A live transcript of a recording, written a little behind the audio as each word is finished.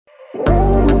Let's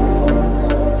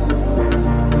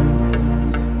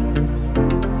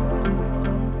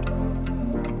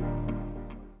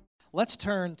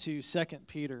turn to 2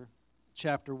 Peter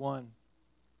chapter 1.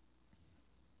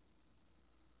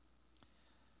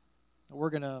 We're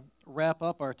going to wrap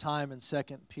up our time in 2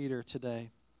 Peter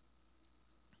today.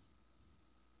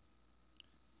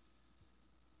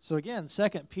 So again, 2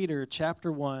 Peter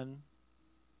chapter 1,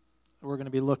 we're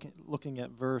going to be looking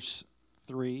at verse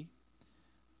 3.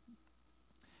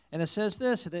 And it says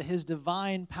this, that his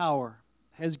divine power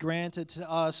has granted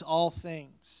to us all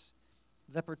things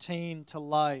that pertain to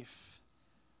life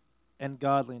and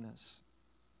godliness,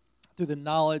 through the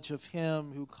knowledge of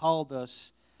him who called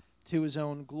us to his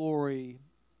own glory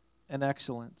and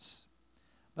excellence,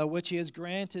 by which he has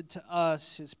granted to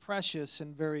us his precious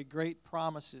and very great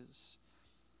promises,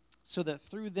 so that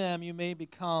through them you may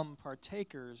become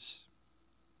partakers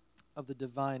of the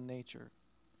divine nature,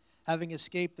 having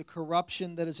escaped the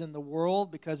corruption that is in the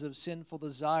world because of sinful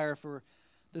desire. For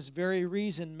this very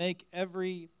reason, make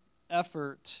every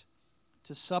effort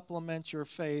to supplement your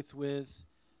faith with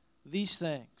these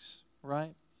things,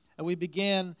 right? And we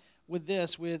began with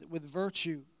this, with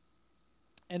virtue,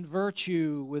 and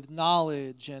virtue with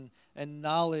knowledge, and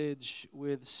knowledge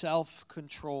with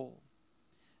self-control,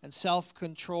 and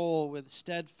self-control with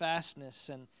steadfastness,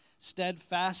 and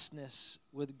steadfastness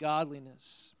with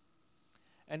godliness,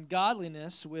 and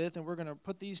godliness with, and we're going to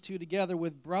put these two together,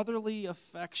 with brotherly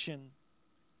affection,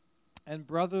 and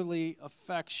brotherly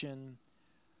affection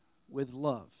with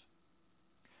love.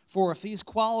 For if these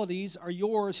qualities are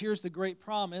yours, here's the great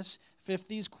promise, if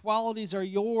these qualities are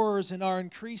yours and are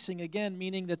increasing, again,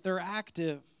 meaning that they're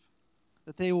active,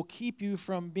 that they will keep you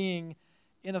from being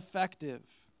ineffective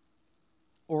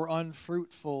or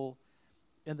unfruitful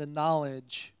in the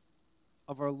knowledge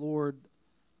of our Lord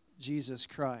Jesus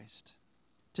Christ.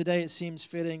 Today it seems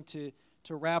fitting to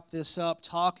wrap this up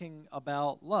talking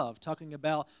about love, talking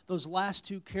about those last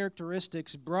two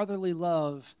characteristics, brotherly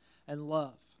love and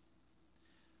love.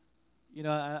 You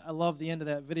know, I love the end of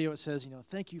that video. It says,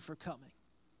 thank you for coming,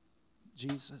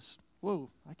 Jesus. Whoa,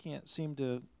 I can't seem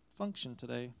to function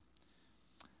today.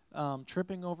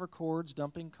 Tripping over cords,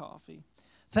 dumping coffee.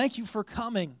 Thank you for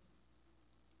coming.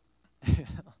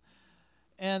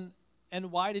 And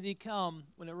why did he come?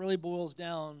 When it really boils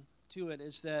down to it,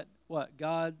 is that what?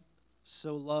 God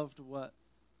so loved what?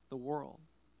 The world,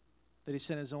 that he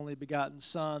sent his only begotten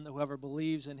Son, that whoever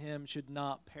believes in him should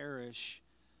not perish,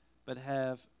 but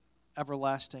have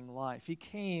everlasting life. He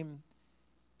came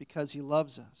because he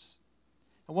loves us.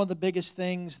 And one of the biggest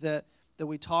things that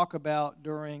we talk about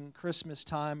during Christmas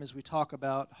time is we talk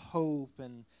about hope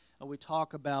and we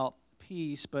talk about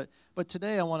peace, but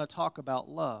today I want to talk about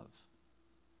love.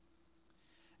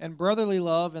 And brotherly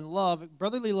love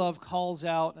calls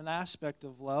out an aspect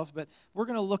of love, but we're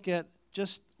going to look at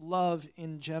just love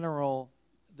in general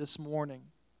this morning.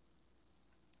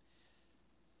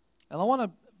 And I want to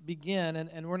begin,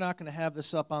 and we're not going to have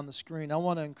this up on the screen. I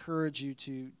want to encourage you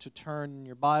to turn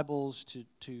your Bibles, to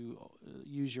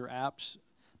use your apps.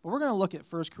 But we're going to look at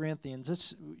 1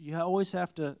 Corinthians. You always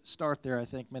have to start there, I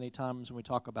think, many times when we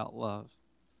talk about love.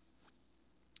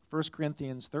 1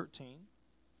 Corinthians 13.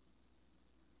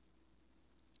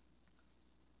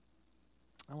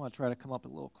 I want to try to come up a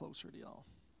little closer to y'all.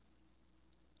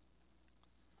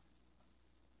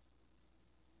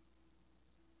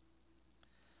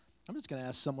 I'm just going to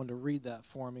ask someone to read that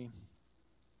for me.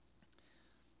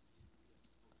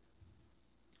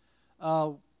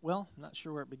 Well, I'm not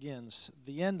sure where it begins.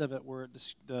 The end of it where it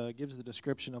gives the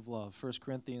description of love. 1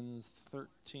 Corinthians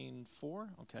 13:4.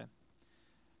 Okay.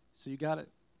 So you got it.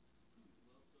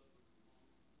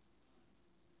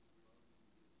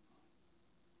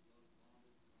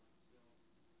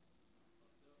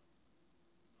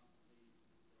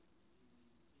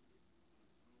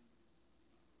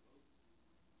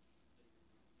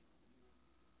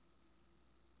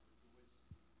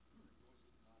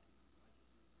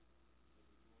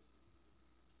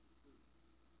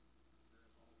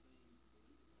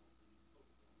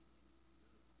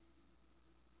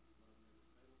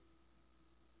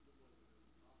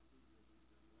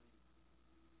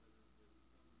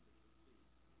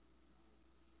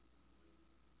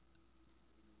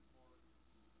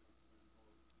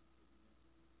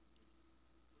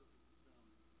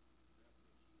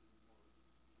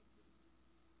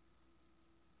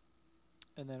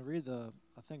 And then read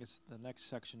I think it's the next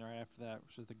section right after that,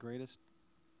 which is the greatest.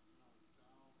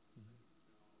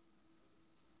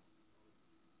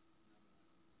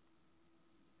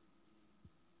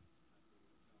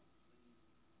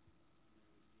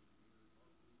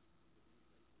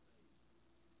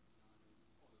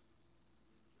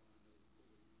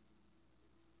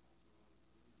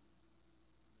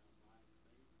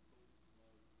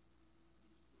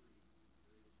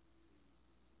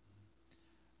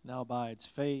 now abides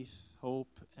faith,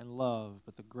 hope, and love,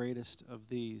 but the greatest of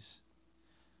these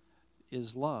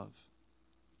is love.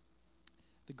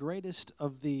 The greatest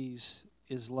of these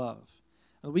is love.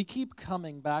 And we keep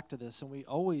coming back to this, and we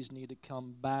always need to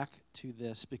come back to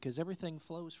this because everything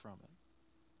flows from it.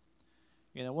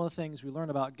 You know, one of the things we learn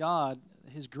about God,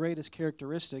 his greatest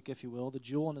characteristic, if you will, the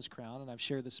jewel in his crown, and I've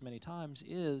shared this many times,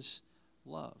 is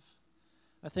love.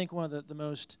 I think one of the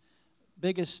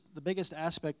biggest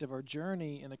aspect of our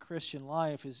journey in the Christian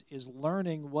life is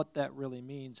learning what that really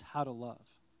means, how to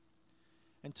love.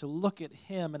 And to look at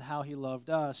him and how he loved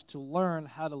us, to learn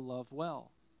how to love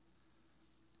well.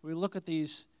 We look at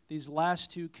these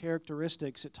last two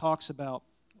characteristics. It talks about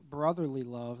brotherly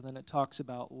love, and then it talks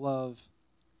about love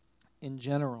in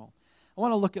general. I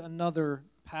want to look at another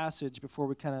passage before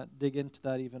we kind of dig into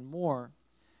that even more.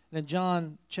 And in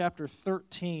John chapter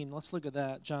 13, let's look at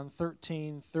that. John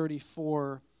 13,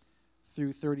 34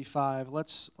 through 35.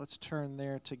 Let's turn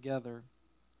there together.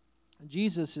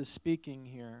 Jesus is speaking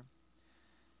here.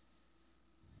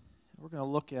 We're going to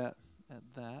look at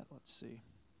that. Let's see.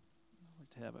 I'd like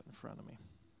to have it in front of me.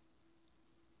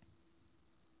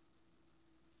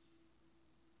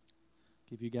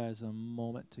 Give you guys a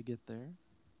moment to get there.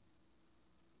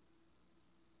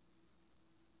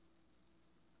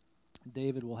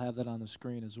 David will have that on the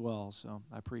screen as well, so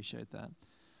I appreciate that.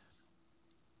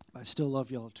 I still love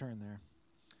y'all to turn there.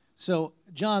 So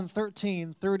John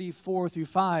 13, 34 through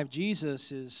 5,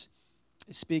 Jesus is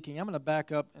speaking. I'm going to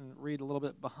back up and read a little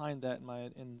bit behind that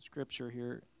in Scripture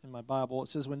here in my Bible. It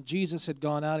says, when Jesus had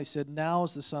gone out, he said, now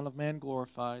is the Son of Man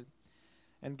glorified,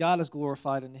 and God is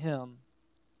glorified in him.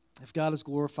 If God is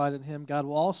glorified in him, God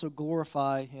will also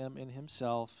glorify him in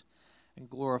himself and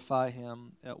glorify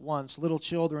him at once. Little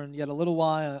children, yet a little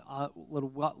while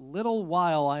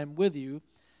I am with you.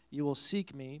 You will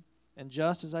seek me. And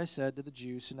just as I said to the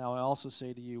Jews, so now I also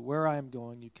say to you, where I am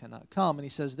going, you cannot come. And he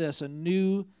says this, a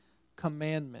new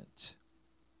commandment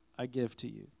I give to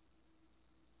you.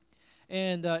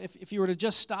 And if you were to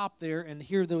just stop there and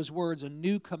hear those words, a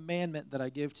new commandment that I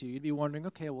give to you, you'd be wondering,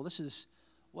 okay, well,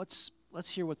 let's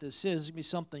hear what this is. It's going to be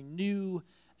something new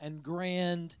and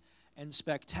grand and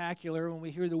spectacular. When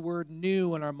we hear the word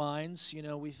new in our minds, you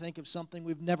know, we think of something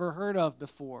we've never heard of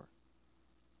before.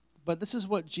 But this is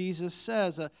what Jesus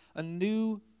says, a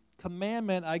new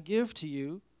commandment I give to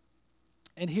you.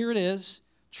 And here it is,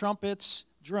 trumpets,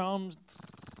 drums,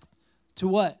 to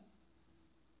what?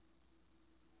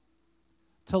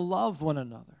 To love one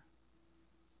another.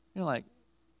 You're like,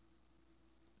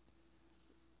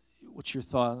 what's your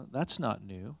thought? That's not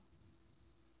new.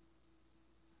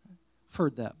 I've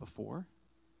heard that before.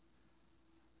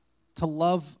 To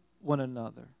love one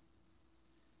another.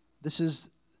 He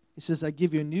says, I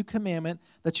give you a new commandment,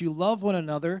 that you love one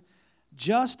another,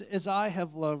 just as I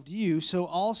have loved you, so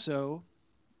also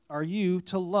are you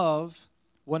to love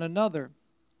one another.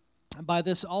 And by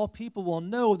this all people will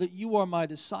know that you are my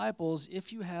disciples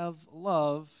if you have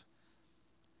love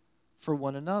for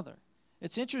one another.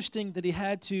 It's interesting that he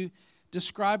had to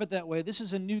describe it that way. This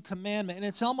is a new commandment, and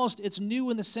it's new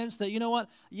in the sense that, you know what,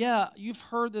 yeah, you've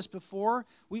heard this before.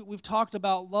 We've talked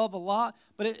about love a lot,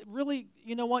 but it really,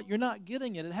 you know what, you're not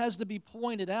getting it. It has to be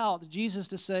pointed out to Jesus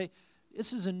to say,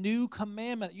 this is a new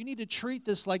commandment. You need to treat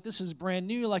this like this is brand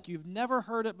new, like you've never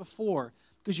heard it before,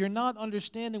 because you're not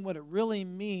understanding what it really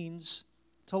means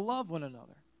to love one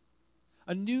another.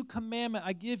 A new commandment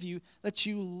I give you, that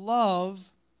you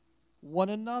love one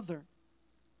another.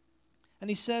 And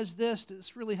he says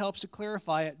this really helps to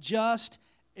clarify it. Just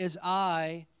as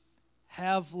I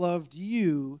have loved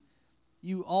you,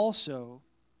 you also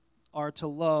are to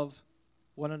love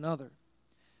one another.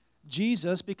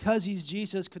 Jesus, because he's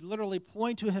Jesus, could literally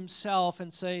point to himself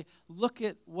and say, look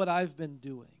at what I've been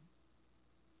doing.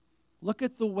 Look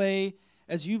at the way,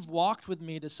 as you've walked with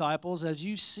me, disciples, as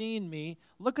you've seen me,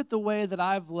 look at the way that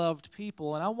I've loved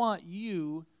people, and I want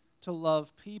you to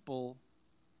love people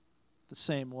the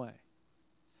same way.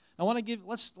 I want to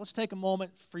let's take a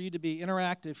moment for you to be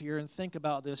interactive here and think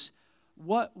about this.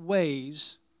 What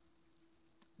ways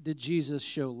did Jesus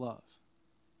show love?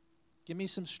 Give me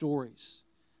some stories.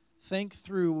 Think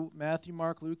through Matthew,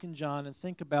 Mark, Luke, and John and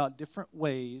think about different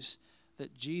ways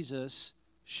that Jesus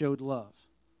showed love.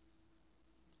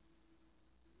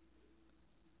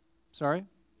 Sorry?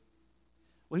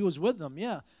 Well, he was with them,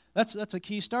 yeah. That's a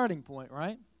key starting point,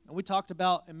 right? And we talked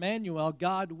about Emmanuel,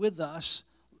 God with us,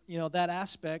 that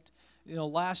aspect,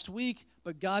 last week,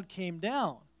 but God came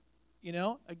down.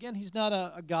 Again, he's not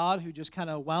a God who just kind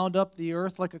of wound up the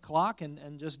earth like a clock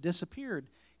and just disappeared.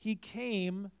 He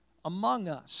came among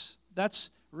us.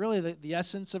 That's really the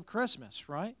essence of Christmas,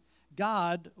 right?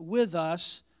 God with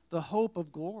us the hope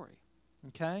of glory.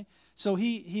 Okay? So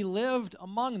he lived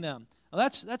among them. Now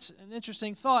that's an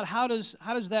interesting thought. How does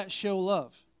that show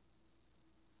love?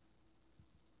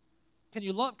 Can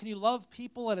you love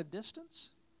people at a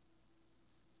distance?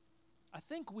 I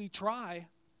think we try.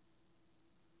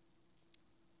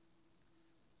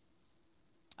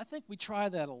 I think we try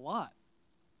that a lot.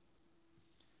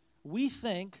 We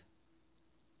think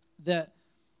that,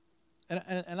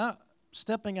 and I'm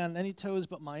stepping on any toes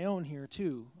but my own here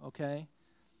too, okay?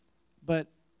 But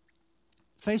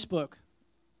Facebook,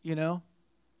 it's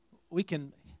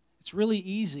really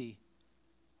easy.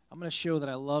 I'm going to show that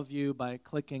I love you by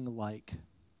clicking like.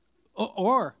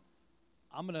 Or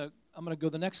I'm going to go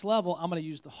the next level. I'm going to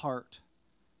use the heart.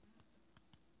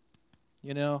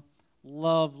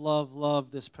 Love, love, love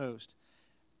this post.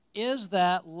 Is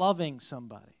that loving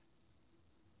somebody?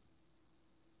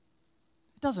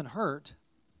 It doesn't hurt.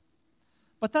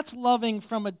 But that's loving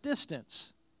from a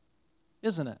distance,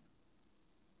 isn't it?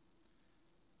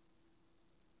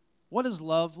 What does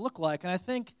love look like? And I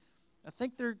think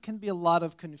there can be a lot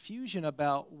of confusion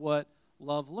about what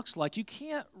love looks like. You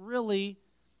can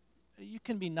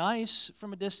be nice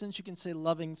from a distance. You can say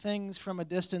loving things from a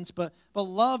distance, but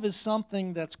love is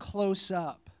something that's close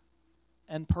up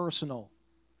and personal.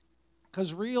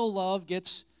 Because real love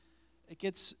gets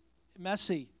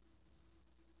messy.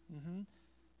 Mm-hmm.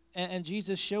 And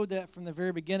Jesus showed that from the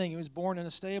very beginning. He was born in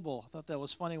a stable. I thought that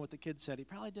was funny what the kid said. He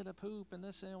probably did a poop and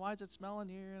this, and why is it smelling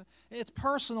here? It's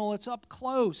personal. It's up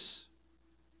close.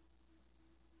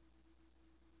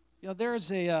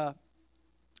 There's a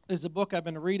book I've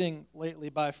been reading lately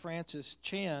by Francis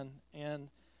Chan, and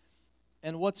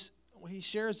he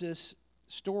shares this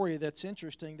story that's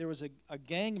interesting. There was a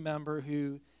gang member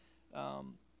who,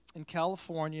 in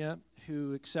California,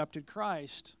 who accepted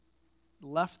Christ,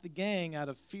 left the gang out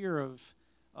of fear of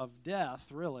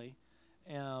death, really.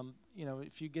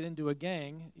 If you get into a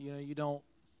gang, you don't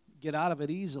get out of it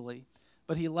easily.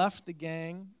 But he left the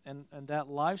gang and that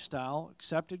lifestyle,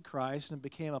 accepted Christ, and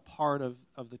became a part of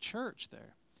the church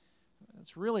there.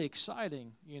 It's really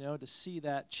exciting, to see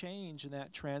that change and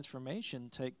that transformation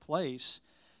take place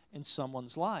in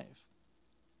someone's life.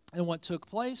 And what took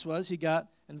place was he got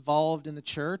involved in the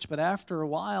church, but after a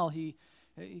while he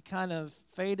kind of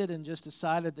faded and just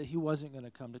decided that he wasn't going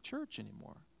to come to church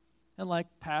anymore. And like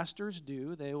pastors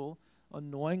do, they will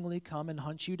annoyingly come and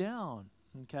hunt you down.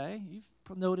 Okay? You've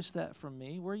noticed that from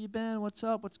me. Where you been? What's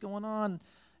up? What's going on?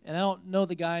 And I don't know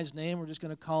the guy's name. We're just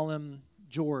going to call him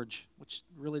George, which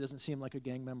really doesn't seem like a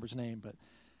gang member's name. But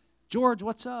George,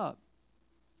 what's up?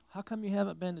 How come you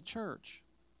haven't been to church?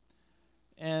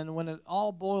 And when it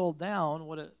all boiled down,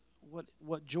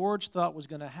 what George thought was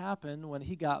going to happen when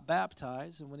he got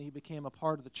baptized and when he became a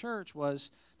part of the church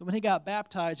was that when he got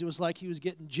baptized, it was like he was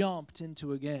getting jumped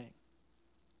into a gang.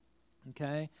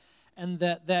 Okay? And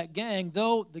that gang,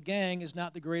 though the gang is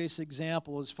not the greatest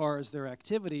example as far as their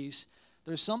activities,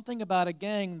 there's something about a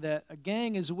gang that a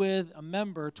gang is with a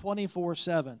member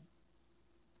 24/7.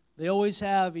 They always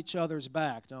have each other's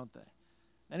back, don't they?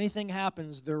 Anything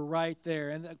happens, they're right there.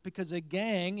 And because a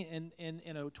gang,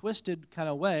 in a twisted kind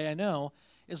of way, I know,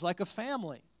 is like a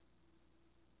family.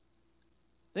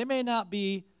 They may not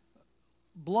be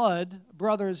blood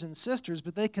brothers and sisters,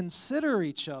 but they consider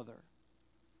each other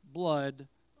blood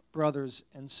brothers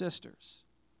and sisters.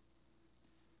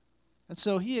 And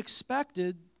so he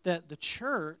expected that the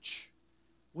church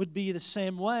would be the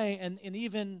same way and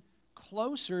even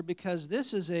closer, because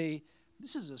this is a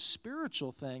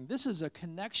spiritual thing. This is a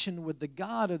connection with the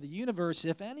God of the universe.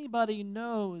 If anybody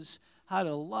knows how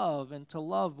to love and to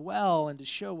love well and to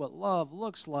show what love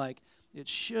looks like, it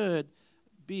should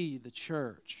be the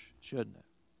church, shouldn't it?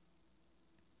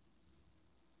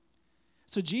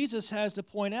 So Jesus has to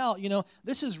point out,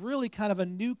 this is really kind of a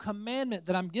new commandment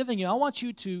that I'm giving you. I want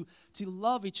you to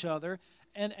love each other,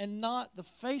 and not the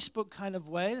Facebook kind of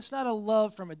way. It's not a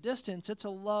love from a distance. It's a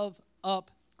love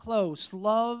up close.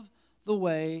 Love the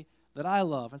way that I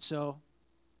love. And so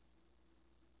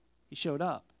he showed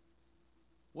up.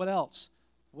 What else?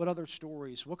 What other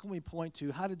stories? What can we point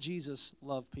to? How did Jesus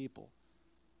love people?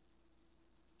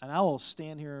 And I will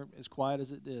stand here as quiet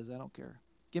as it is. I don't care.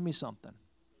 Give me something.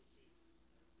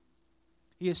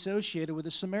 He associated with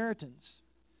the Samaritans,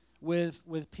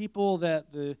 with people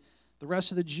that the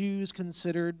rest of the Jews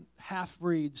considered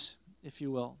half-breeds, if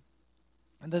you will,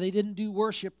 and that they didn't do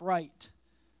worship right.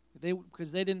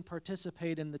 Because they didn't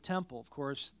participate in the temple. Of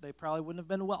course, they probably wouldn't have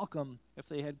been welcome if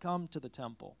they had come to the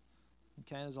temple.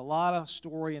 Okay, there's a lot of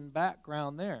story and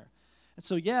background there. And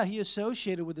so, he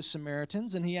associated with the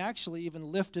Samaritans, and he actually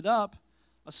even lifted up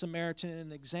a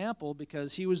Samaritan example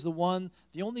because he was the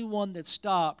only one that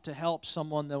stopped to help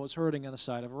someone that was hurting on the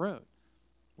side of a road,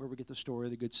 where we get the story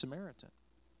of the Good Samaritan.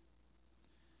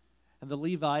 And the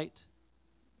Levite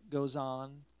goes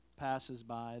on, passes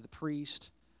by, the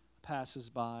priest passes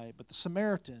by, but the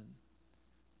Samaritan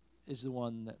is the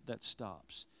one that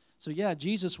stops. So yeah,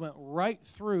 Jesus went right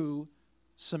through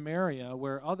Samaria,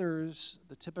 where others,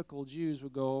 the typical Jews,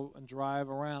 would go and drive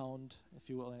around, if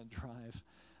you will, and drive.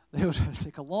 They would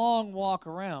take a long walk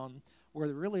around, where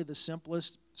really the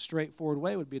simplest, straightforward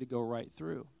way would be to go right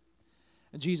through.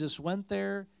 And Jesus went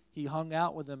there. He hung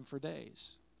out with them for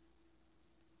days.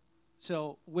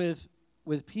 So with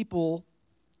people,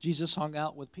 Jesus hung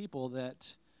out with people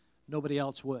that nobody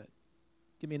else would.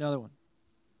 Give me another one.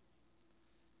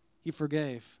 He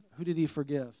forgave. Who did he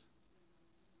forgive?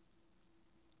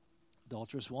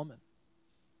 Adulterous woman.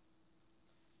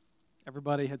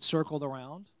 Everybody had circled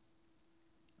around,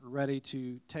 ready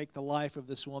to take the life of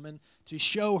this woman, to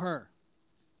show her,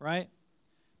 right?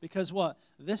 Because what?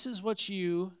 This is what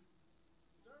you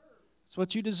it's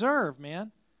what you deserve,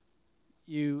 man.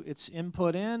 It's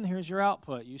input in, here's your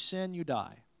output. You sin, you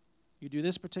die. You do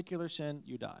this particular sin,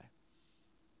 you die.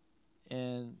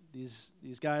 And these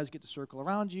guys get to circle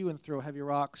around you and throw heavy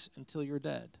rocks until you're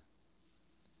dead.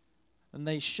 And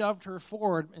they shoved her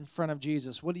forward in front of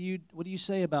Jesus. What do you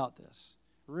say about this?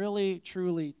 Really,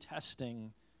 truly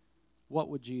testing what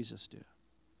would Jesus do.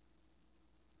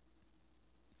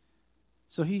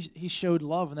 So he showed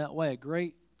love in that way. A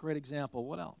great example.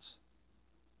 What else?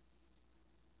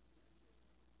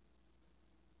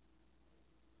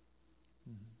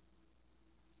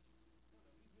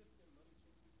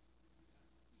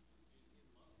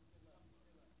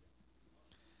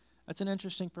 That's an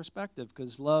interesting perspective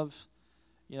because love,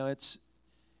 it's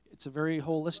a very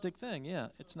holistic thing. Yeah,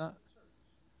 it's not.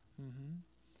 Mm-hmm.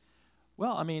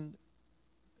 Well, I mean,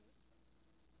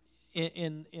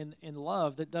 in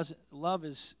love,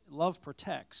 love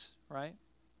protects, right?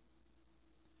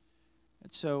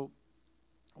 And so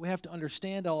we have to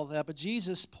understand all of that. But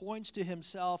Jesus points to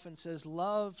himself and says,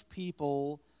 "Love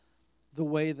people the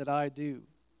way that I do."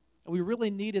 And we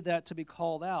really needed that to be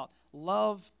called out.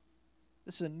 Love.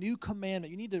 This is a new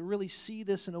commandment. You need to really see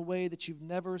this in a way that you've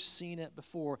never seen it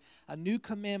before. A new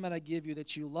commandment I give you,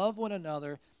 that you love one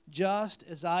another just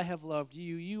as I have loved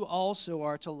you. You also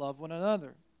are to love one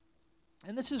another.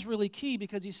 And this is really key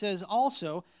because he says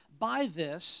also, by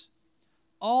this,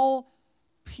 all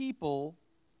people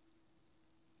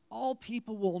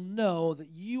will know that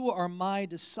you are my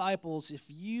disciples if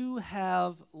you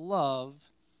have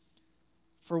love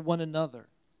for one another.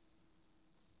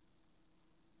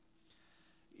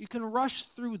 You can rush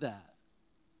through that.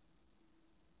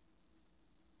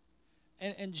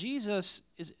 And Jesus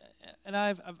is, and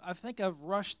I think I've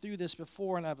rushed through this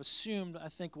before, and I've assumed, I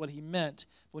think, what he meant.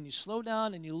 When you slow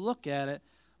down and you look at it,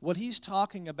 what he's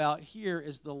talking about here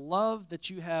is the love that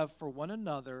you have for one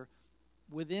another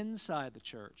within inside the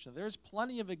church. Now, there's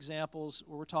plenty of examples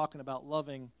where we're talking about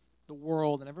loving the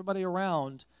world and everybody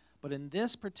around, but in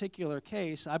this particular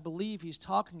case, I believe he's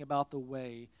talking about the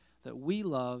way that we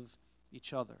love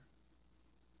each other.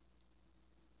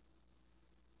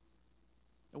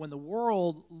 And when the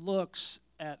world looks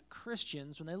at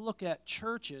Christians, when they look at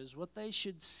churches, what they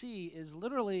should see is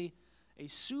literally a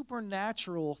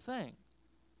supernatural thing.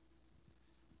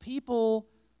 People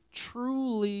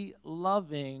truly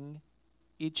loving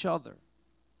each other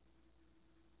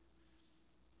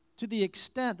to the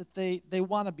extent that they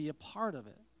want to be a part of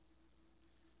it.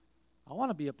 I want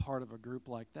to be a part of a group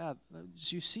like that.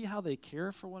 You see how they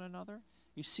care for one another?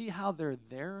 You see how they're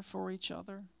there for each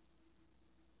other?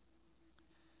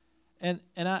 And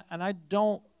I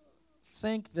don't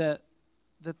think that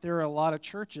there are a lot of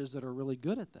churches that are really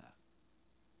good at that.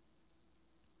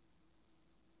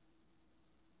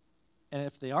 And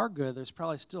if they are good, there's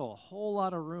probably still a whole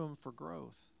lot of room for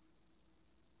growth.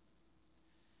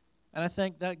 And I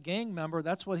think that gang member,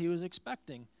 that's what he was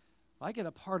expecting. If I get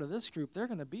a part of this group, they're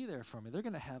going to be there for me. They're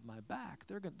going to have my back.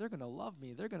 They're going to love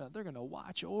me. They're going to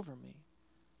watch over me.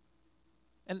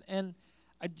 And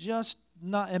I just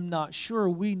am not sure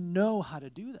we know how to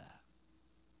do that.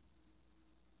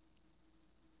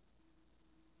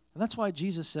 And that's why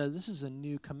Jesus says this is a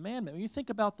new commandment. When you think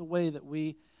about the way that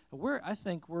I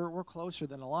think we're closer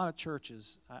than a lot of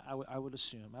churches, I would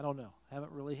assume. I don't know. I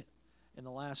haven't really, in the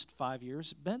last 5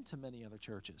 years, been to many other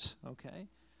churches, okay?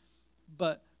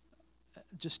 But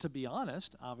just to be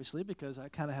honest, obviously, because I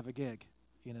kind of have a gig,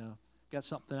 got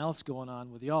something else going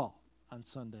on with y'all on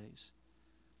Sundays.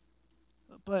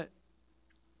 But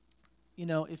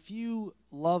if you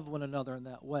love one another in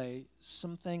that way,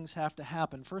 some things have to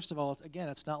happen. First of all, again,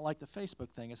 it's not like the Facebook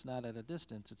thing. It's not at a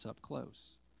distance. It's up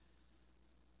close.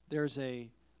 There's a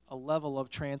level of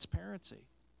transparency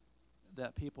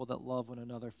that people that love one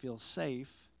another feel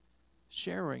safe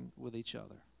sharing with each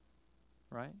other,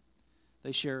 right?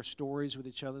 They share stories with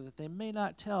each other that they may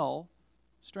not tell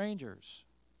strangers,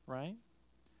 right?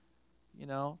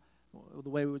 The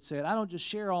way we would say it, I don't just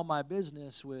share all my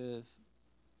business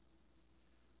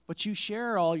but you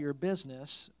share all your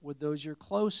business with those you're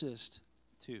closest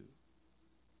to.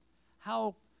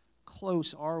 How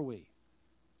close are we?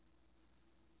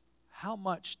 How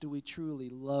much do we truly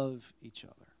love each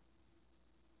other?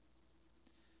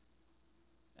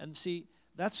 And see,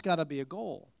 that's got to be a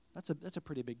goal. That's a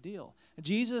pretty big deal. And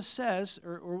Jesus says,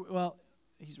 well,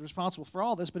 he's responsible for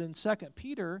all this, but in 2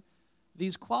 Peter,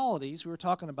 these qualities, we were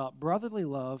talking about brotherly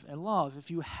love and love. If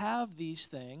you have these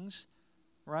things,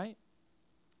 right,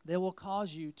 they will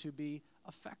cause you to be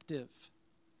effective.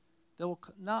 You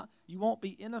won't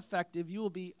be ineffective. You will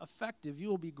be effective. You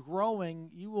will be growing.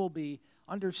 You will be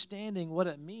understanding what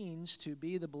it means to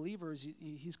be the believers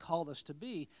he's called us to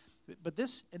be. But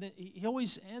he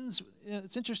always ends,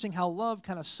 it's interesting how love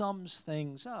kind of sums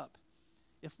things up.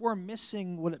 If we're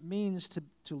missing what it means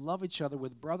to love each other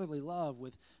with brotherly love,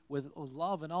 with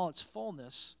love in all its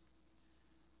fullness,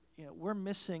 we're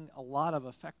missing a lot of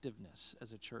effectiveness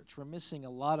as a church. We're missing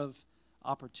a lot of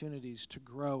opportunities to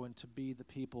grow and to be the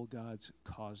people God's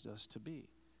caused us to be.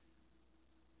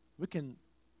 We can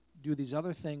do these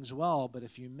other things well, but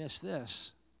if you miss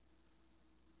this,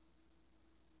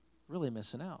 really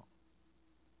missing out.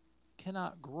 You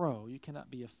cannot grow. You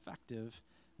cannot be effective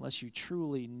unless you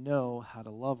truly know how to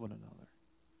love one another.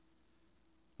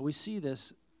 But we see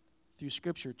this through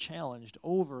Scripture challenged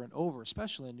over and over,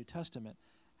 especially in the New Testament.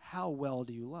 How well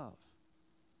do you love?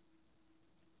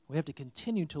 We have to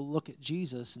continue to look at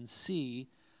Jesus and see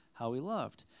how he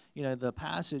loved. The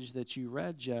passage that you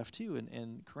read, Jeff, too,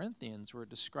 in Corinthians, where it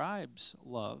describes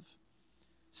love,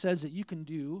 says that you can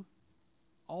do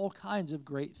all kinds of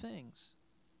great things.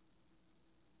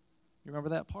 You remember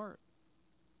that part?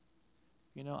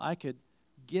 I could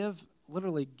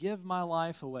literally give my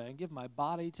life away and give my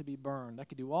body to be burned. I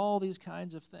could do all these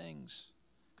kinds of things.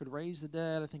 Could raise the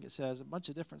dead, I think it says, a bunch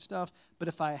of different stuff. But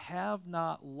if I have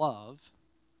not love,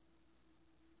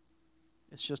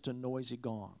 it's just a noisy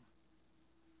gong.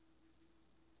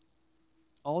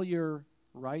 All your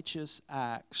righteous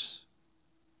acts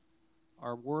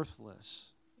are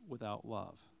worthless without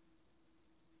love.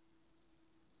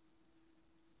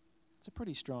 It's a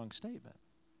pretty strong statement.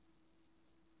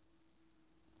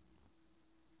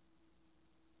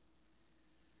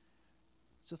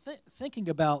 So thinking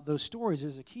about those stories,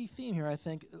 there's a key theme here, I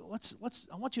think.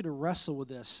 I want you to wrestle with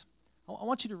this. I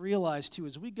want you to realize, too,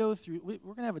 as we go through, we're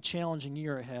going to have a challenging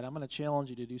year ahead. I'm going to challenge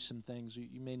you to do some things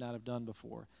you may not have done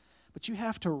before. But you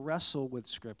have to wrestle with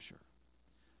Scripture.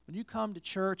 When you come to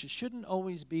church, it shouldn't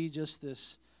always be just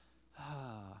this,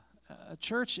 a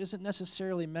church isn't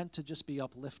necessarily meant to just be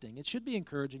uplifting. It should be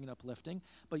encouraging and uplifting,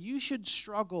 but you should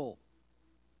struggle.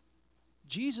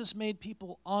 Jesus made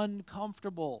people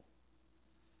uncomfortable.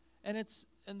 And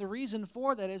the reason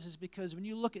for that is because when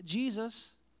you look at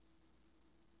Jesus,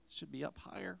 it should be up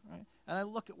higher, right? And I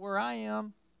look at where I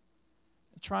am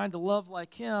and trying to love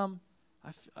like him,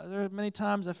 there are many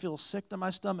times I feel sick to my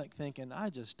stomach thinking,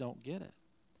 I just don't get it.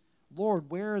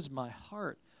 Lord, where is my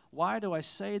heart? Why do I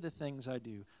say the things I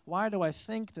do? Why do I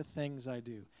think the things I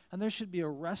do? And there should be a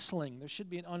wrestling. There should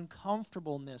be an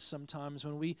uncomfortableness sometimes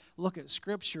when we look at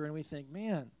Scripture and we think,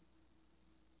 man,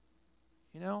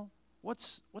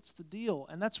 what's the deal?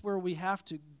 And that's where we have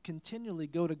to continually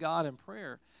go to God in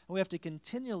prayer. And we have to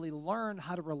continually learn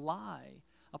how to rely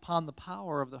upon the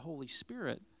power of the Holy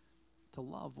Spirit to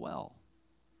love well.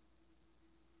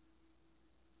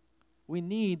 We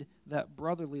need that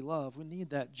brotherly love. We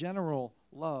need that general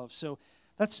love. So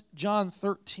that's John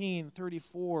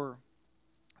 13:34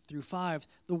 through 5.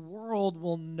 The world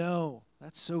will know.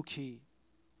 That's so key.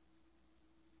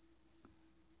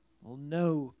 Will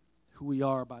know who we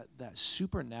are by that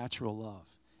supernatural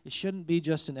love. It shouldn't be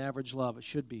just an average love. It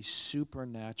should be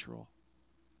supernatural.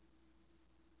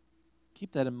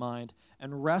 Keep that in mind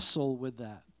and wrestle with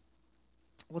that.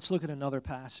 Let's look at another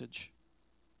passage.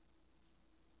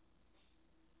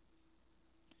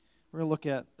 We're going to look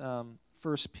at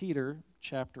 1 Peter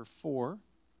chapter 4.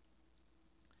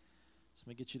 So let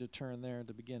me get you to turn there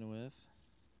to begin with.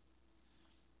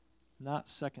 Not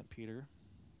 2 Peter,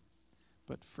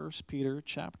 but 1 Peter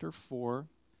chapter 4.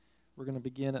 We're going to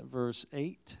begin at verse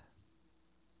 8.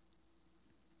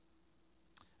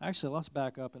 Actually, let's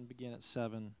back up and begin at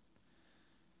 7.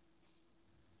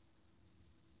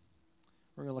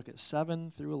 We're going to look at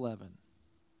 7 through 11,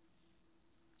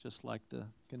 just like the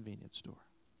convenience store.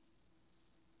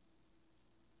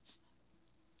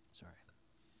 Sorry.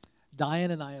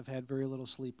 Diane and I have had very little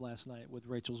sleep last night with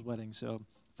Rachel's wedding, so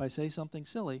if I say something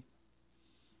silly,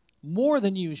 more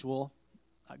than usual,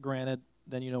 granted,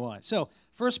 then you know why. So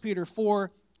 1 Peter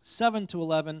 4, 7 to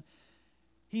 11,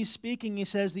 he's speaking, he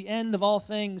says, the end of all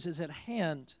things is at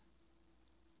hand.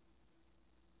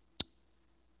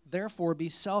 Therefore, be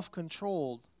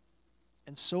self-controlled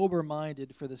and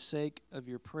sober-minded for the sake of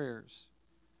your prayers.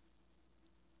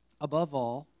 Above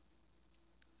all,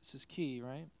 this is key,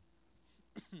 right?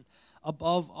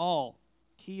 Above all,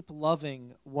 keep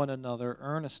loving one another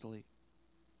earnestly.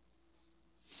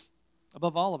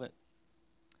 Above all of it,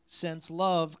 since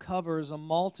love covers a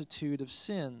multitude of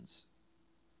sins.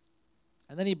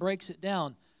 And then he breaks it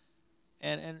down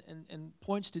and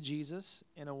points to Jesus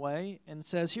in a way and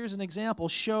says, here's an example.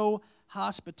 Show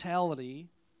hospitality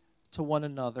to one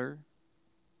another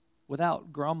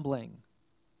without grumbling.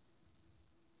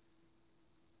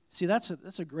 See, that's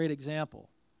a great example,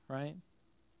 right?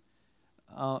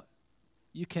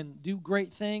 You can do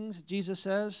great things, Jesus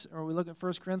says, or we look at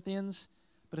 1 Corinthians,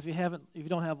 but if you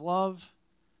don't have love,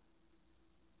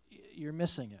 you're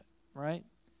missing it, right?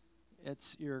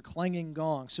 You're a clanging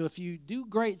gong. So if you do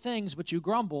great things, but you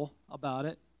grumble about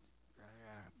it,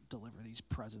 deliver these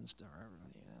presents to her,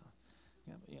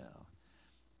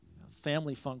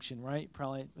 family function, right?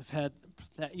 Probably have had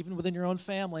that even within your own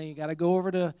family. You got to go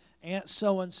over to Aunt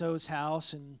So-and-so's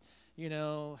house and,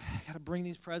 got to bring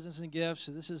these presents and gifts.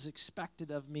 So this is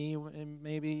expected of me, and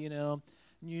maybe,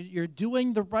 you're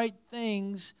doing the right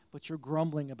things, but you're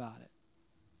grumbling about it.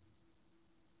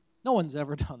 No one's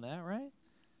ever done that, right?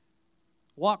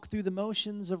 Walk through the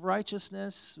motions of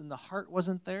righteousness and the heart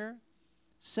wasn't there.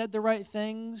 Said the right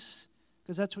things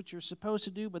because that's what you're supposed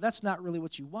to do, but that's not really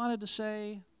what you wanted to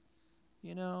say,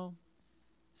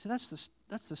 So that's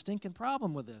the stinking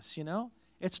problem with this,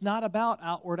 It's not about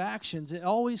outward actions. It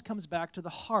always comes back to the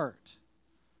heart.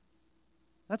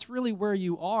 That's really where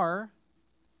you are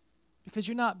because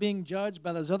you're not being judged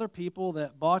by those other people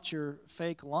that bought your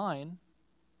fake line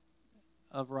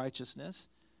of righteousness.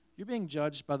 You're being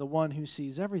judged by the one who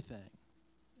sees everything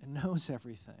and knows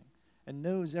everything and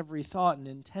knows every thought and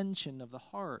intention of the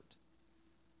heart.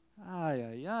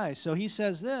 So he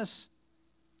says this,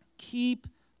 keep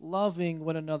loving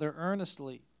one another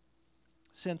earnestly,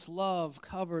 since love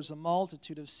covers a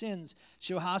multitude of sins.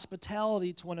 Show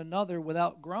hospitality to one another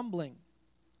without grumbling.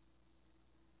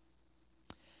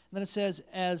 And then it says,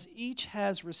 as each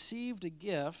has received a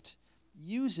gift,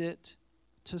 use it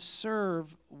to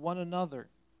serve one another.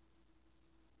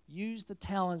 Use the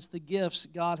talents, the gifts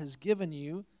God has given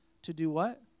you to do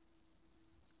what?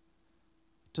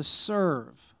 To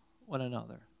serve one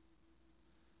another.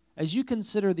 As you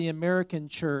consider the American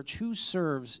church, who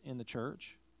serves in the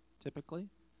church, typically?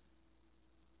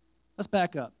 Let's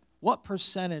back up. What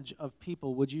percentage of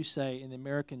people would you say in the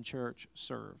American church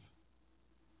serve?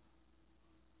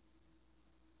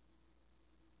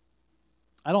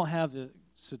 I don't have the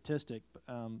statistic,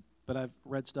 but I've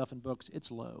read stuff in books.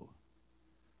 It's low.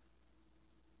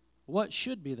 What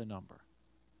should be the number?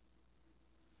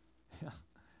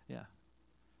 Yeah.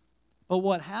 But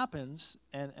what happens,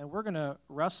 and we're going to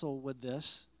wrestle with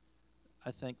this,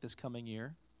 I think, this coming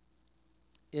year,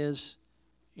 is,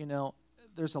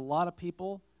 there's a lot of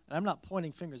people, and I'm not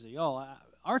pointing fingers at y'all.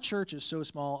 Our church is so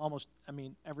small,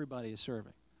 everybody is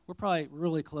serving. We're probably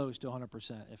really close to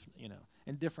 100%, if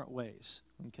in different ways,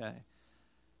 okay?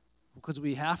 Because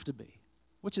we have to be,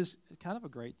 which is kind of a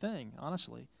great thing,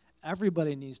 honestly.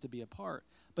 Everybody needs to be a part.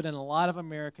 But in a lot of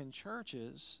American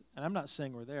churches, and I'm not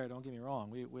saying we're there, don't get me wrong,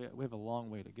 we have a long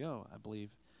way to go, I believe.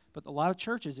 But a lot of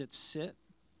churches, it's sit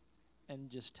and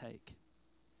just take.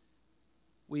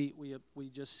 We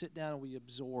just sit down and we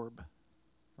absorb,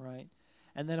 right?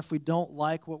 And then if we don't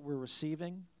like what we're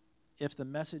receiving, if the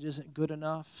message isn't good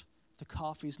enough, if the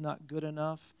coffee's not good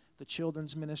enough, the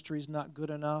children's ministry's not good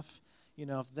enough,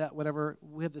 if that, whatever,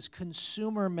 we have this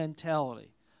consumer mentality.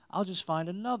 I'll just find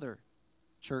another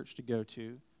church to go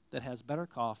to that has better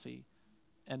coffee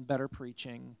and better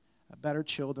preaching, a better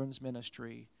children's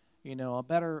ministry, a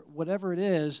better whatever it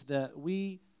is that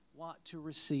we want to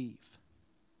receive.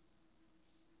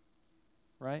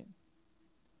 Right?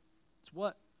 It's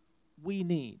what we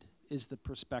need is the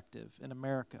perspective in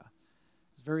America.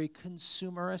 It's very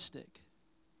consumeristic.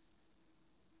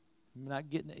 I'm not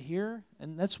getting it here,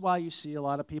 and that's why you see a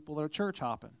lot of people that are church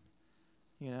hopping.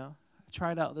 I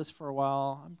tried out this for a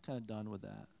while. I'm kind of done with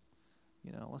that.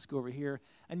 Let's go over here.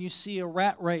 And you see a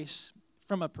rat race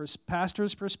from a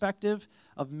pastor's perspective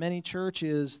of many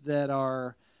churches that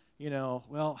are,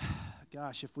 well,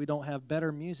 gosh, if we don't have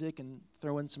better music and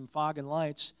throw in some fog and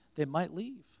lights, they might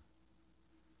leave.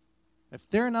 If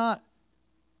they're not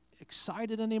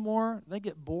excited anymore, they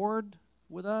get bored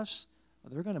with us,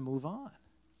 well, they're going to move on.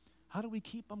 How do we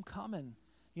keep them coming?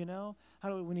 We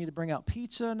need to bring out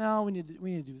pizza now, we need to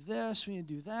do this, we need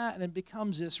to do that, and it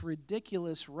becomes this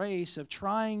ridiculous race of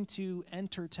trying to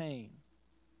entertain.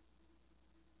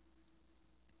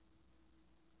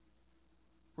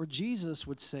 Where Jesus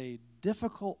would say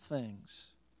difficult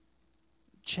things,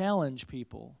 challenge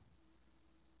people,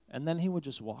 and then he would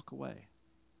just walk away.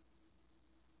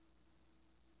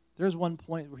 There's one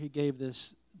point where he gave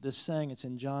this saying. It's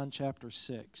in John chapter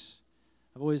 6.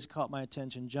 I've always caught my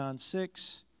attention. John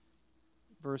 6,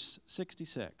 verse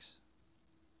 66.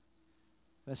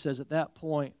 And it says, at that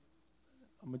point,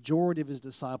 a majority of his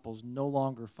disciples no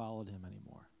longer followed him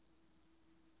anymore.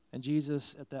 And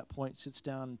Jesus, at that point, sits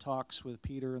down and talks with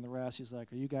Peter and the rest. He's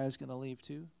like, are you guys going to leave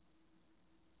too?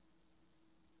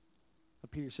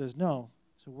 But Peter says, no.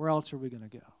 So where else are we going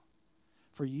to go?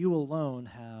 For you alone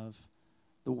have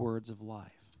the words of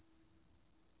life.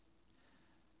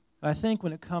 I think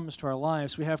when it comes to our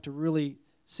lives, we have to really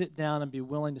sit down and be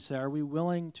willing to say, are we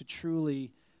willing to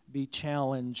truly be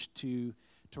challenged to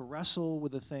wrestle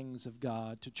with the things of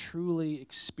God, to truly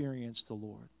experience the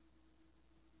Lord,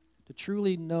 to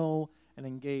truly know and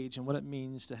engage in what it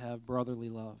means to have brotherly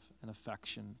love and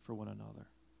affection for one another?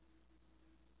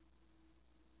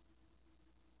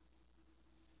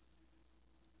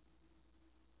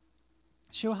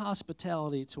 Show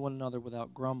hospitality to one another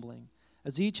without grumbling.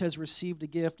 As each has received a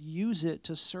gift, use it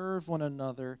to serve one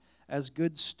another as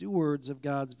good stewards of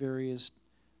God's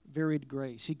varied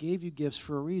grace. He gave you gifts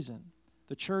for a reason.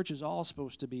 The church is all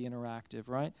supposed to be interactive,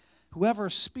 right? Whoever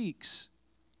speaks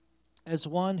as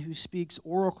one who speaks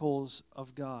oracles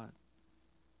of God.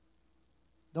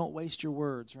 Don't waste your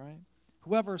words, right?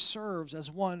 Whoever serves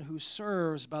as one who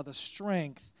serves by the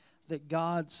strength that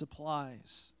God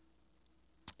supplies,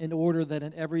 in order that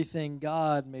in everything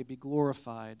God may be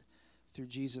glorified through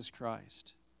Jesus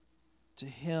Christ. To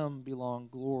him belong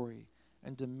glory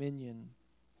and dominion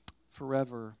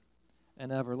forever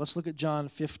and ever. Let's look at John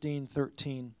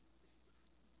 15:13.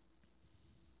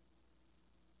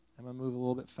 I'm going to move a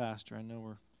little bit faster. I know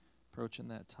we're approaching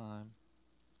that time.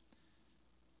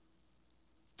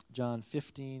 John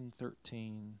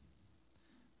 15:13.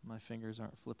 My fingers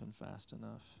aren't flipping fast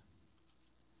enough.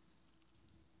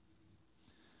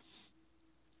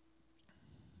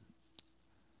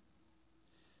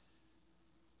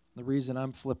 The reason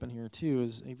I'm flipping here too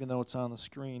is, even though it's on the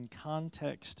screen,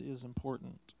 context is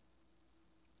important.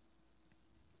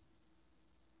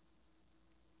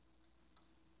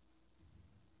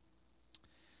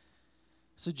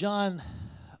 So John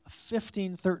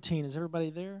 15:13, is everybody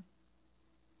there?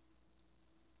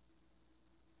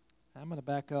 I'm going to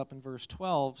back up, and verse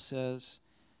 12 says,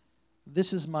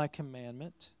 "This is my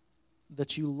commandment,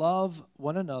 that you love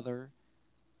one another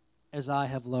as I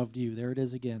have loved you." There it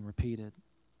is again, repeated.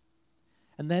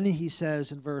 And then he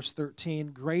says in verse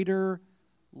 13, "Greater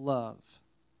love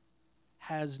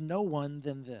has no one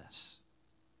than this,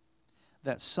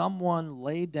 that someone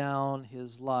lay down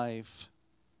his life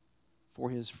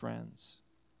for his friends."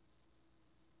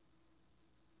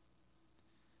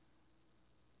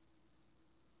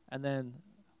 And then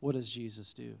what does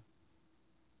Jesus do?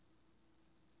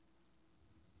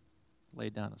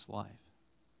 Laid down his life.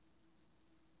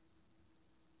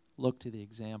 Look to the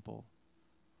example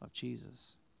of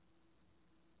Jesus.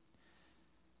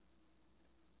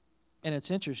 And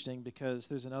it's interesting because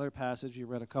there's another passage we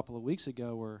read a couple of weeks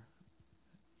ago where,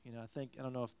 I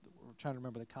don't know if we're trying to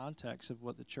remember the context of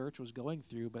what the church was going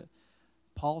through, but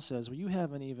Paul says, well, you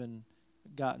haven't even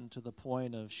gotten to the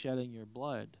point of shedding your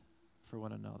blood for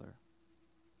one another.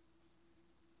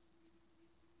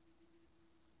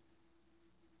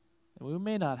 And we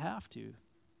may not have to,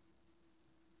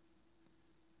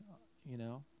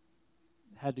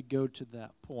 had to go to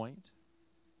that point.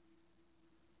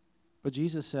 But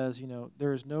Jesus says,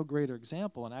 there is no greater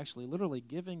example, and actually literally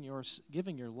giving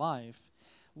your life.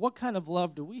 What kind of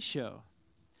love do we show?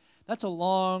 That's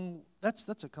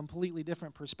a completely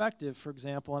different perspective, for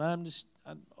example, and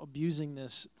I'm abusing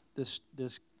this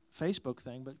Facebook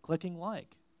thing, but clicking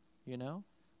like,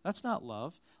 that's not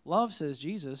love. Love, says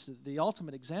Jesus, the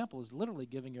ultimate example is literally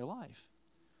giving your life.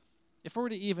 If we were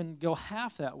to even go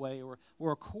half that way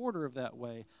or a quarter of that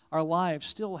way, our lives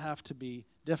still have to be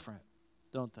different,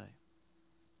 don't they?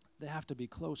 They have to be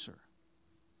closer.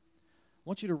 I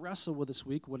want you to wrestle with this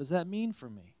week, what does that mean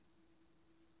for me?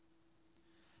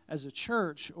 as a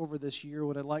church over this year,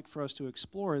 what I'd like for us to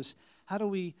explore is how do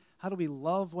we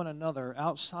love one another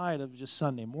outside of just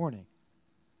Sunday morning?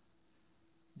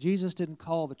 Jesus didn't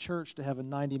call the church to have a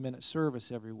 90-minute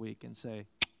service every week and say,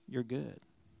 "You're good."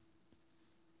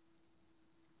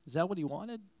 Is that what he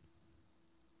wanted?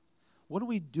 What are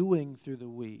we doing through the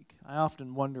week? I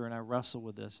often wonder, and I wrestle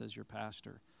with this as your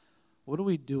pastor. What are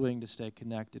we doing to stay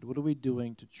connected? What are we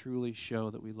doing to truly show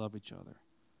that we love each other?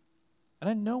 And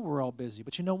I know we're all busy,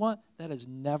 but you know what? That is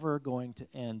never going to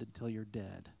end until you're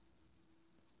dead.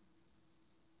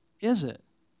 Is it?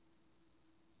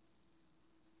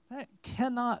 That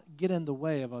cannot get in the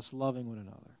way of us loving one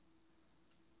another.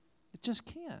 It just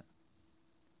can't.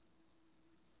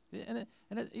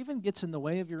 And it even gets in the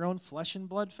way of your own flesh and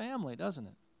blood family, doesn't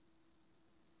it?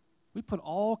 We put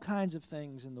all kinds of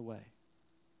things in the way.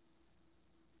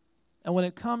 And when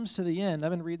it comes to the end, I've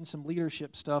been reading some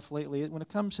leadership stuff lately. When it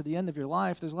comes to the end of your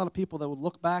life, there's a lot of people that would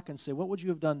look back and say, what would you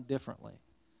have done differently?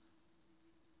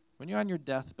 When you're on your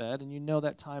deathbed and you know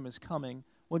that time is coming,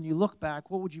 when you look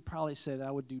back, what would you probably say that I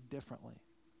would do differently?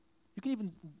 You can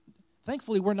even,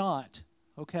 thankfully we're not,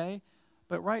 okay?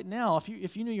 But right now,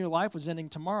 if you knew your life was ending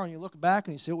tomorrow and you look back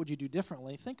and you say, what would you do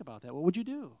differently? Think about that. What would you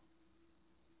do?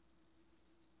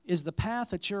 Is the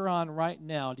path that you're on right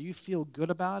now, do you feel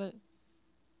good about it?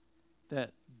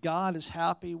 That God is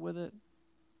happy with it?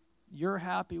 You're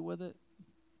happy with it?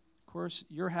 Of course,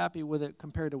 you're happy with it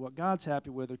compared to what God's happy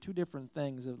with are two different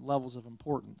things at levels of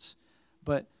importance.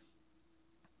 But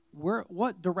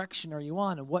what direction are you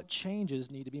on and what changes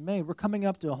need to be made? We're coming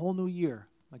up to a whole new year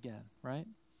again, right?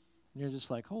 And you're just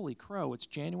like, holy crow, it's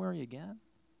January again?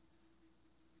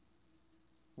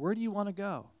 Where do you want to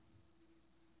go?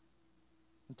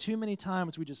 And too many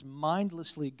times we just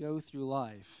mindlessly go through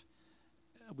life.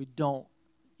 We don't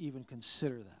even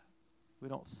consider that. We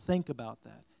don't think about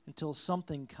that until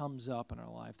something comes up in our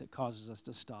life that causes us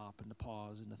to stop and to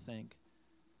pause and to think.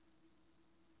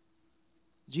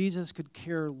 Jesus could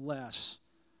care less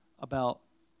about,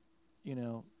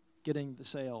 getting the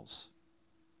sales,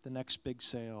 the next big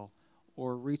sale,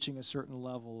 or reaching a certain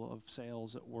level of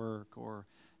sales at work, or,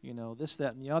 this,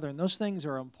 that, and the other. And those things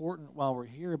are important while we're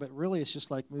here, but really it's just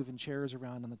like moving chairs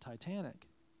around on the Titanic.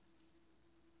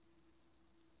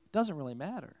 It doesn't really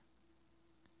matter.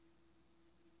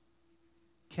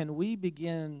 Can we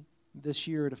begin this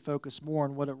year to focus more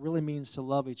on what it really means to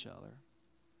love each other,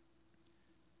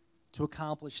 to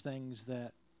accomplish things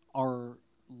that are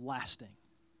lasting,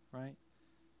 right?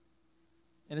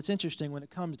 And it's interesting, when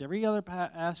it comes to every other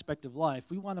aspect of life,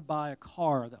 we want to buy a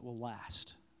car that will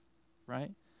last,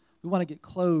 right? We want to get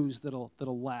clothes that'll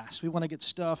last. We want to get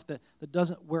stuff that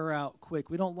doesn't wear out quick.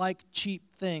 We don't like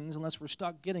cheap things unless we're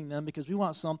stuck getting them, because we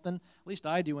want something, at least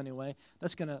I do anyway,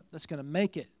 that's gonna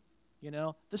make it.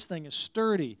 This thing is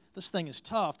sturdy. This thing is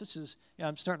tough. This is,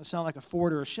 I'm starting to sound like a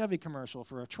Ford or a Chevy commercial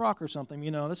for a truck or something.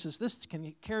 This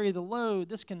can carry the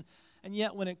load. And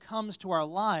yet when it comes to our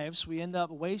lives, we end up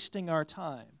wasting our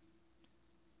time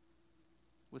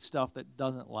with stuff that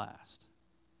doesn't last.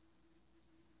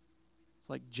 It's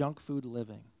like junk food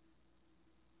living.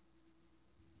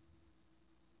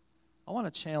 I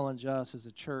want to challenge us as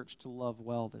a church to love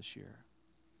well this year.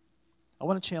 I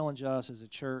want to challenge us as a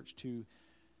church to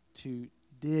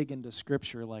dig into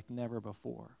Scripture like never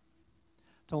before,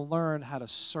 to learn how to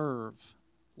serve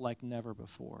like never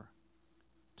before,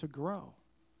 to grow.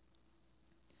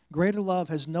 Greater love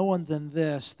has no one than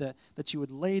this, that you would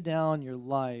lay down your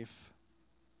life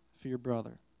for your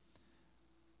brother.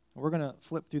 We're going to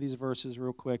flip through these verses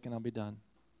real quick and I'll be done.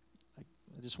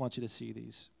 I just want you to see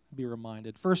these, be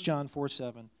reminded. 1 John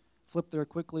 4:7. Flip there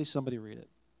quickly, somebody read it.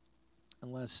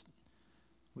 Unless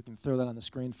we can throw that on the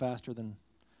screen faster than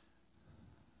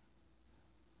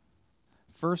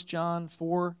 1 John 4:7.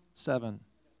 Dear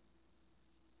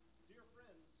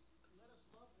friends, let us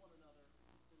love one another,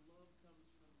 for love comes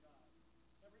from God.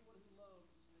 Everyone who loves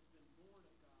has been born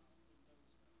of God and knows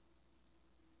God.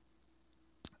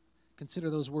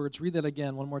 Consider those words. Read that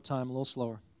again one more time, a little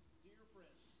slower. Dear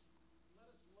friends,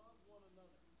 let us love one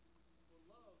another, for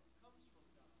love comes from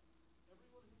God.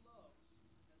 Everyone who loves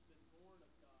has been born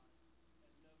of God and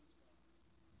knows God.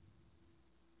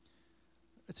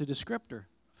 It's a descriptor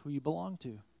of who you belong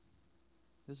to,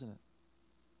 isn't it?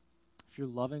 If you're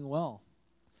loving well.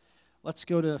 Let's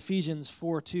go to Ephesians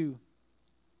 4:2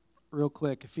 real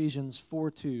quick. Ephesians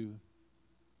 4:2.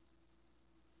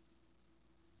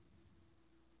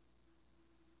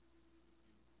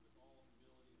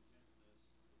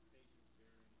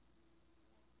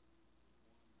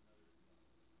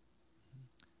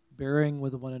 Bearing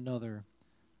with one another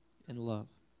in love.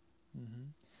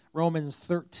 Romans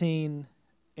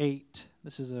 13:8.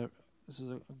 This is This is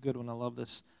a good one. I love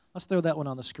this. Let's throw that one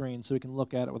on the screen so we can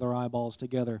look at it with our eyeballs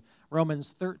together.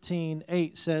 Romans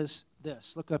 13:8 says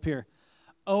this. Look up here.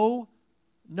 Owe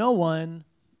no one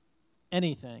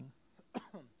anything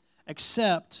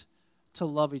except to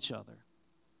love each other.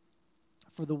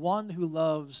 For the one who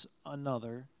loves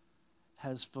another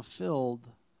has fulfilled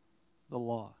the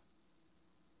law.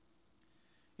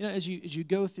 You know, as you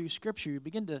go through Scripture,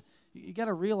 you got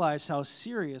to realize how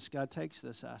serious God takes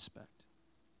this aspect.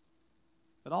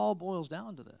 It all boils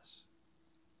down to this.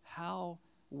 How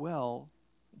well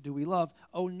do we love?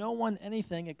 Owe no one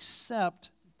anything except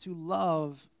to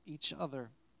love each other.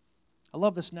 I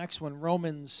love this next one,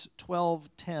 Romans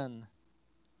 12:10.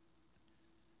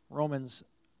 Romans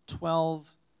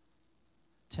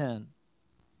 12:10.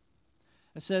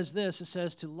 It says this, it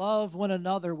says to love one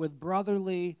another with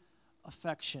brotherly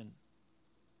affection.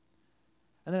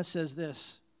 And then it says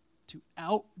this, to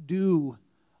outdo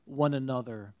one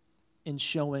another in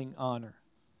showing honor.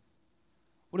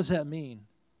 What does that mean?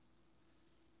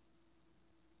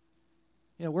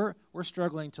 You know, we're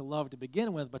struggling to love to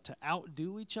begin with, but to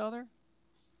outdo each other,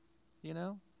 you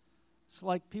know? It's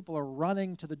like people are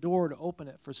running to the door to open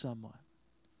it for someone.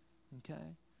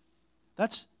 Okay?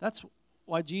 That's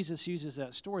why Jesus uses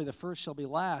that story, the first shall be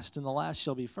last and the last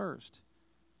shall be first.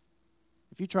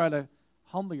 If you try to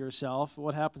humble yourself,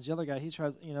 what happens? The other guy, he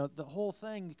tries, you know, the whole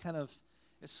thing kind of,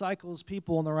 it cycles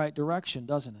people in the right direction,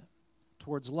 doesn't it?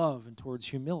 Towards love and towards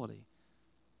humility.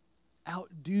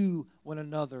 Outdo one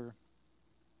another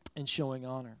in showing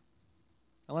honor.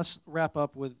 Now let's wrap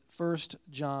up with 1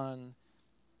 John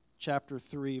chapter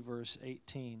 3, verse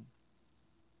 18.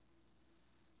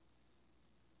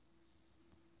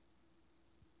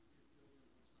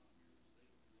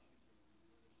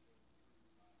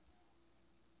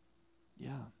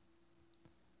 Yeah.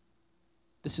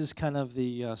 This is kind of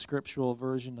the scriptural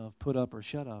version of put up or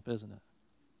shut up, isn't it?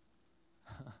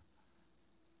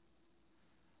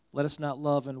 Let us not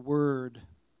love in word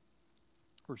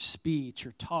or speech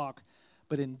or talk,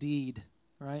 but in deed,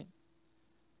 right?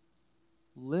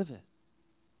 Live it.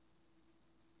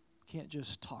 We can't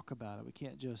just talk about it. We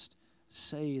can't just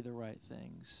say the right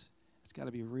things. It's got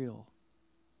to be real.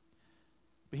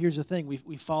 But here's the thing.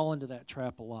 We fall into that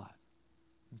trap a lot,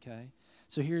 okay?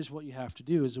 So here's what you have to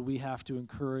do is we have to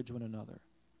encourage one another.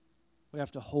 We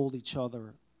have to hold each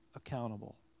other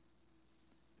accountable.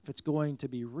 If it's going to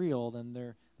be real, then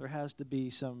there has to be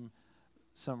some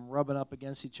rubbing up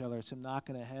against each other, some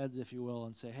knocking of heads, if you will,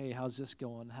 and say, hey, how's this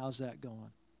going? How's that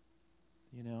going?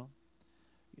 You know,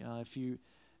 if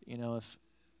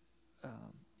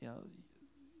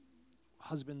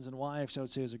husbands and wives, I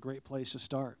would say, is a great place to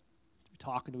start,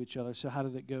 talking to each other. So how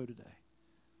did it go today?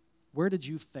 Where did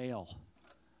you fail,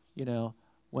 you know,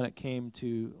 when it came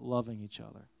to loving each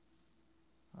other?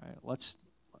 All right, let's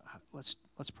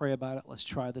pray about it. Let's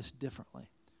try this differently,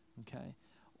 okay?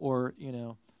 Or, you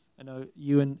know, I know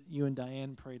you and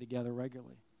Diane pray together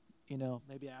regularly. You know,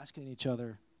 maybe asking each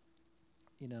other,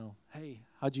 you know, hey,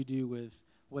 how'd you do with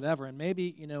whatever? And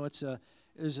maybe, you know,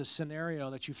 there's a scenario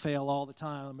that you fail all the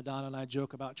time. Madonna and I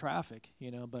joke about traffic,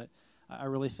 you know, but I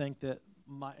really think that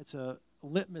it's a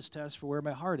litmus test for where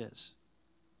my heart is.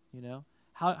 You know,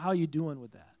 how are you doing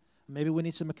with that? Maybe we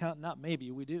need some not maybe,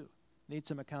 we do need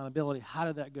some accountability. How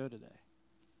did that go today?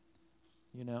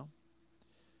 You know,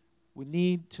 we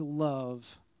need to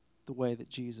love the way that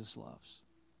Jesus loves.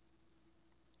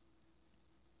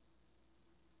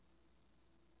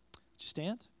 Would you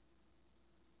stand?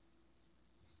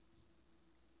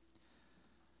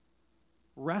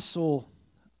 Wrestle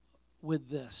with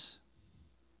this.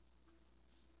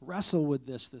 Wrestle with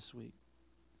this week.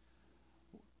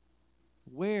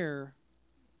 Where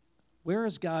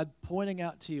is God pointing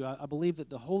out to you? I believe that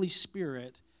the Holy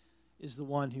Spirit is the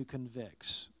one who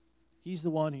convicts. He's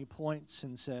the one who points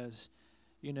and says,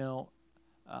 you know,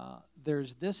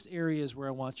 there's this areas where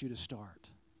I want you to start.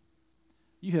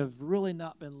 You have really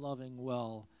not been loving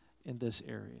well in this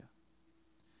area.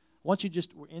 I want you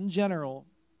just, in general,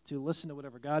 to listen to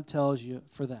whatever God tells you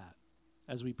for that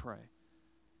as we pray.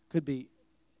 Could be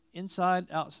inside,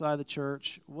 outside the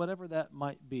church, whatever that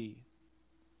might be,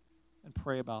 and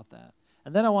pray about that.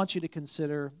 And then I want you to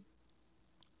consider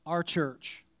our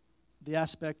church, the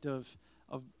aspect of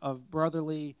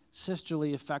brotherly,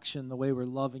 sisterly affection, the way we're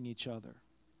loving each other.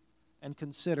 And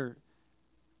consider,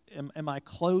 am I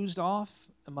closed off?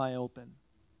 Am I open?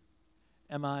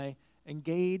 Am I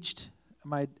engaged?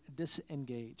 Am I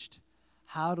disengaged?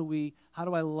 How do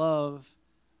I love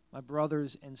my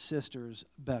brothers and sisters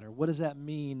better? What does that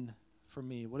mean for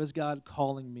me? What is God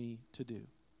calling me to do?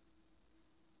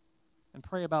 And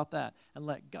pray about that and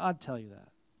let God tell you that.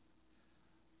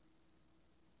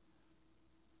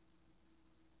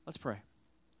 Let's pray.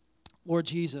 Lord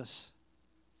Jesus,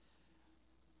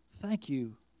 thank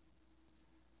you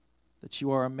that you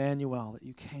are Emmanuel, that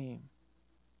you came.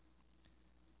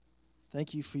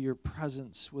 Thank you for your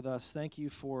presence with us. Thank you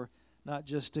for not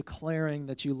just declaring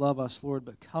that you love us, Lord,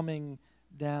 but coming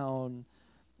down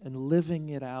and living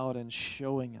it out and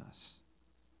showing us.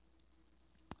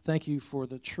 Thank you for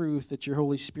the truth that your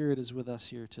Holy Spirit is with us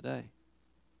here today.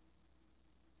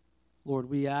 Lord,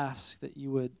 we ask that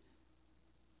you would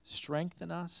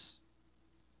strengthen us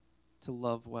to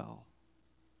love well,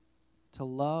 to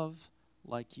love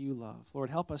like you love.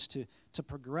 Lord, help us to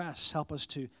progress. Help us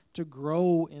to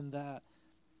grow in that.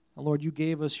 And Lord, you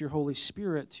gave us your Holy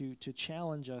Spirit to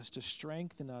challenge us, to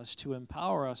strengthen us, to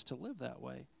empower us to live that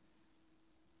way.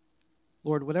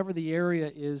 Lord, whatever the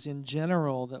area is in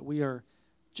general that we are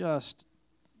just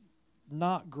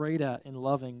not great at in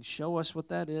loving, show us what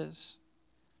that is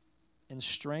and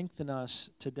strengthen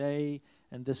us today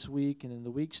and this week and in the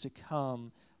weeks to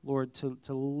come, Lord, to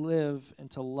live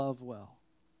and to love well.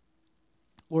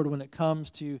 Lord, when it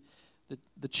comes to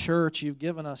the church you've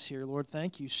given us here, Lord,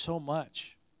 thank you so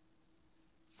much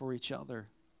for each other.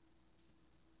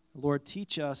 Lord,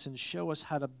 teach us and show us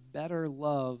how to better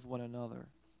love one another.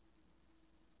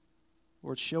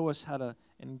 Lord, show us how to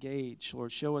engage.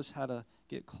 Lord, show us how to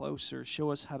get closer.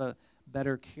 Show us how to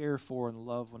better care for and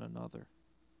love one another.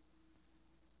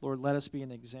 Lord, let us be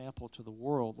an example to the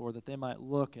world, Lord, that they might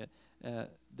look at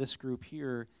this group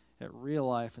here at Real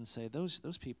Life and say, those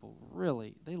people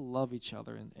really, they love each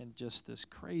other in just this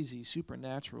crazy,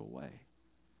 supernatural way.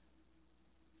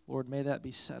 Lord, may that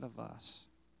be said of us.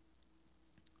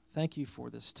 Thank you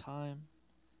for this time.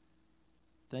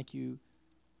 Thank you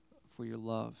for your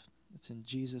love. It's in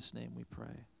Jesus' name we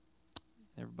pray.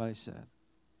 Everybody said,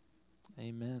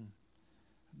 amen.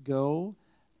 Go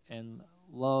and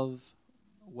love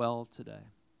well today.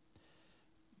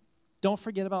 Don't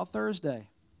forget about Thursday,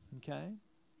 okay?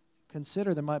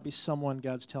 Consider there might be someone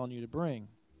God's telling you to bring.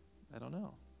 I don't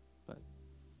know.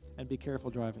 And be careful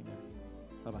driving there.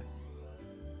 Bye-bye.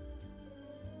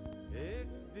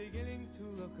 It's beginning to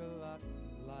look a lot